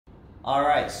All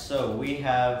right, so we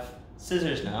have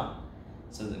scissors now,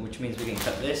 so which means we can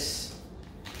cut this.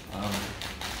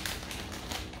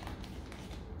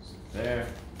 There,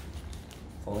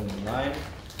 following the line.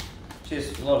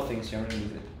 Just a lot of things here. I'm gonna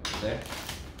move it there.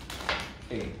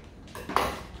 Okay.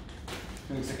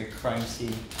 It looks like a crime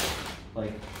scene,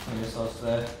 like tomato sauce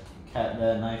there, cat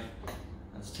there, knife.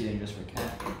 That's too dangerous for a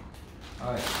cat.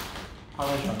 All right,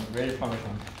 Parmesan, grated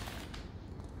Parmesan.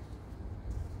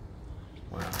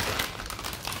 Wow.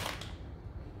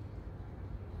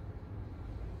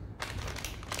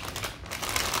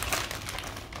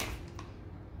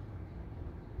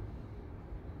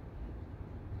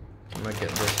 I'm gonna get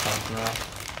this half now.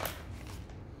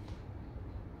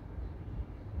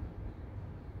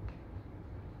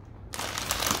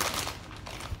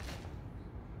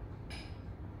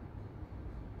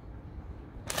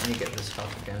 Let me get this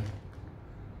half again.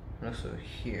 And also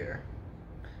here.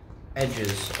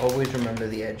 Edges, always remember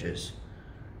the edges.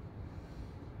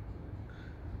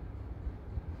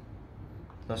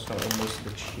 That's not where most of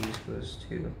the cheese goes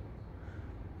to.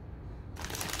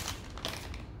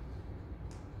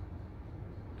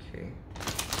 Okay.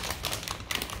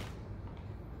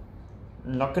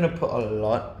 I'm not gonna put a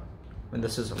lot. I mean,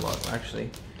 this is a lot actually.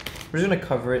 We're just gonna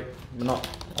cover it, but not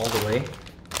all the way.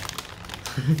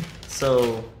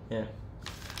 So yeah,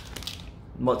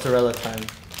 mozzarella time.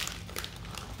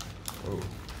 Oh.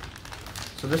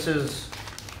 So this is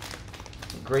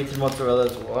grated mozzarella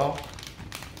as well.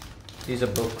 These are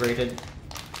both grated,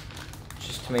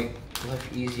 just to make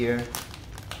life easier.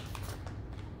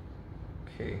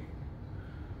 Okay.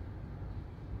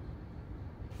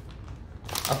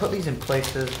 I'll put these in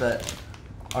places that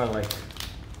are like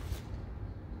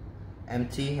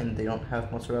empty and they don't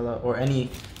have mozzarella or any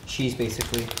cheese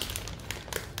basically,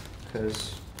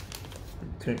 because we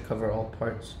couldn't cover all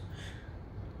parts.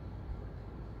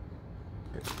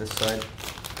 Get to this side.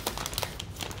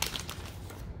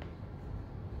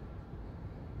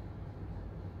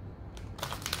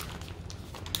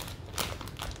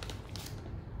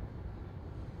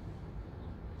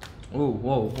 Oh,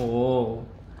 whoa, whoa, whoa.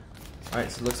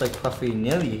 Alright, so it looks like Puffy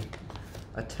nearly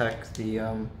attacked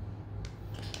the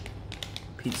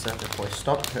pizza before I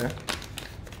stopped her.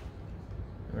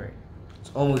 Alright,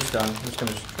 it's almost done. I'm just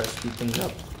gonna try to speed things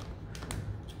up.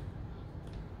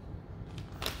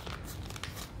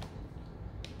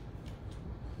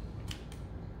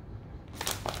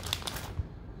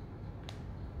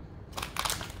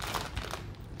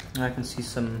 And I can see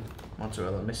some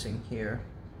mozzarella missing here.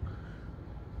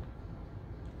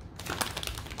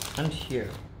 And here.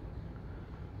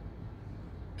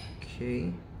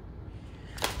 Okay.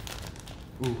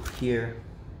 Ooh, here.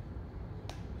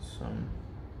 Some.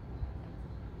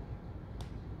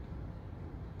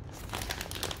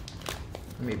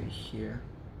 Maybe here.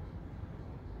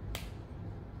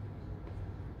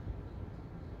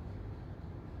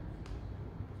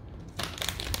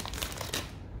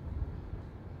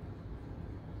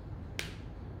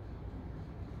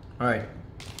 All right.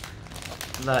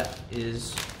 That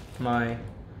is my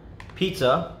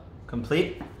pizza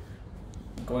complete.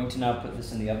 I'm going to now put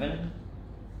this in the oven.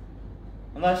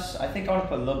 Unless, I think I want to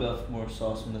put a little bit of more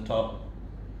sauce on the top,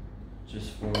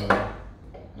 just for,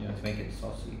 you know, to make it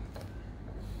saucy.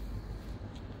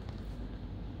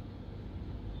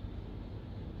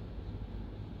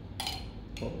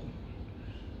 Oh.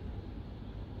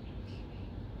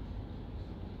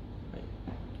 Right.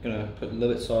 Gonna put a little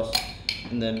bit of sauce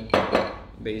and then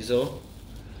basil,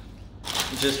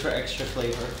 just for extra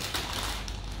flavor.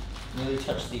 Really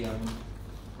touch the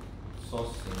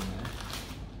sauce in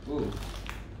there. Ooh,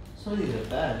 some of these are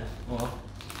bad. Well,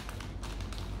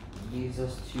 leads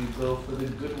us to go for the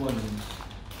good ones.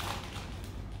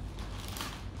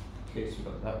 Okay, so we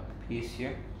got that piece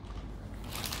here.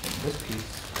 And this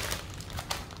piece.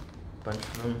 Bunch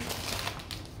of them.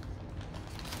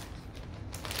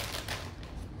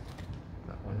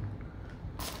 That one.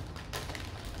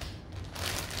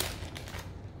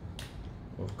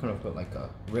 We've kind of got like a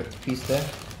ripped piece there.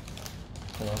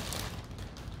 Hold on.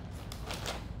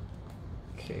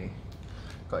 Okay,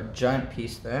 got a giant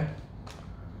piece there.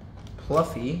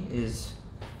 Fluffy is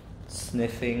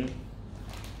sniffing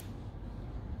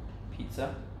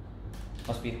pizza.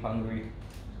 Must be hungry.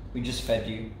 We just fed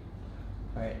you.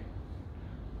 Alright.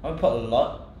 I'm gonna put a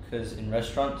lot because in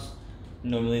restaurants,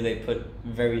 normally they put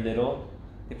very little.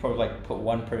 They probably like put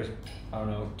one per, I don't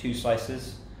know, 2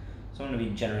 slices. So I'm gonna be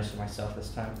generous with myself this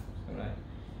time. I'm gonna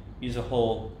use a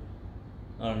whole,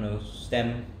 I don't know,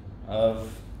 stem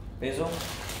of basil.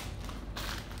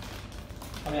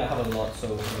 I mean, I have a lot, so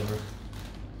whatever.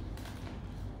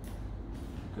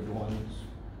 Good ones.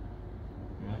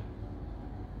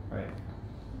 Yeah. Right.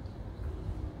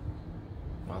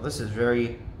 this is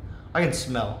very, I can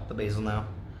smell the basil now.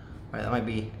 Alright, that might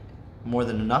be more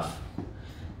than enough.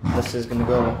 This is gonna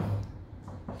go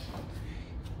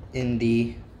in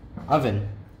the oven.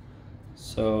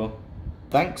 So,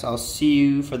 thanks, I'll see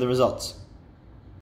you for the results.